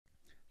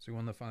So we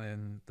want to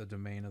find the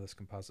domain of this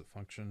composite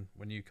function.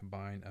 When you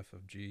combine f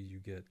of g, you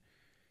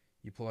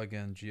plug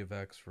in g of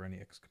x for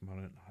any x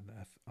component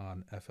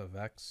on f of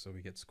x, so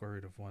we get square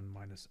root of 1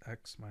 minus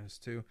x minus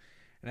 2.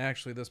 And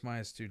actually, this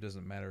minus 2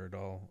 doesn't matter at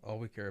all. All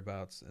we care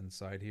about is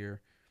inside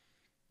here,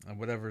 and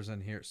whatever's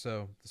in here.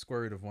 So the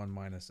square root of 1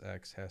 minus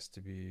x has to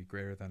be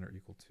greater than or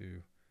equal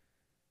to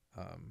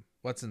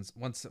what's inside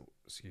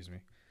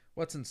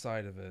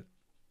of it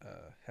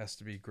has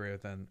to be greater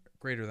than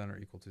or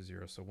equal to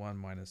 0. So 1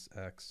 minus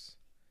x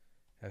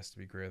has to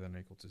be greater than or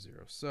equal to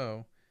 0.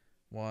 So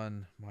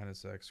 1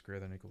 minus x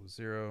greater than or equal to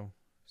 0.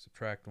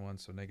 Subtract 1,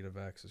 so negative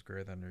x is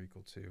greater than or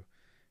equal to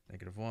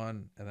negative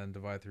 1. And then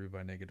divide through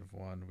by negative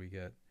 1, we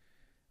get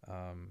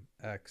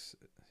x,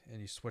 and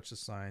you switch the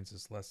signs,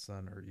 is less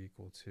than or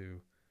equal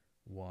to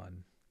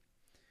 1.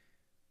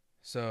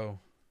 So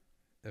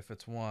if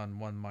it's 1,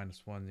 1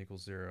 minus 1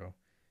 equals 0.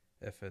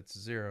 If it's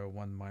 0,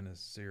 1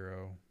 minus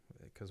 0,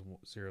 because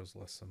 0 is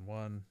less than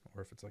 1.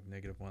 Or if it's like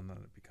negative 1, then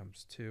it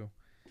becomes 2.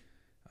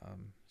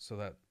 So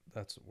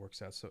that's what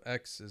works out. So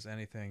x is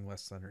anything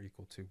less than or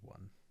equal to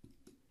 1.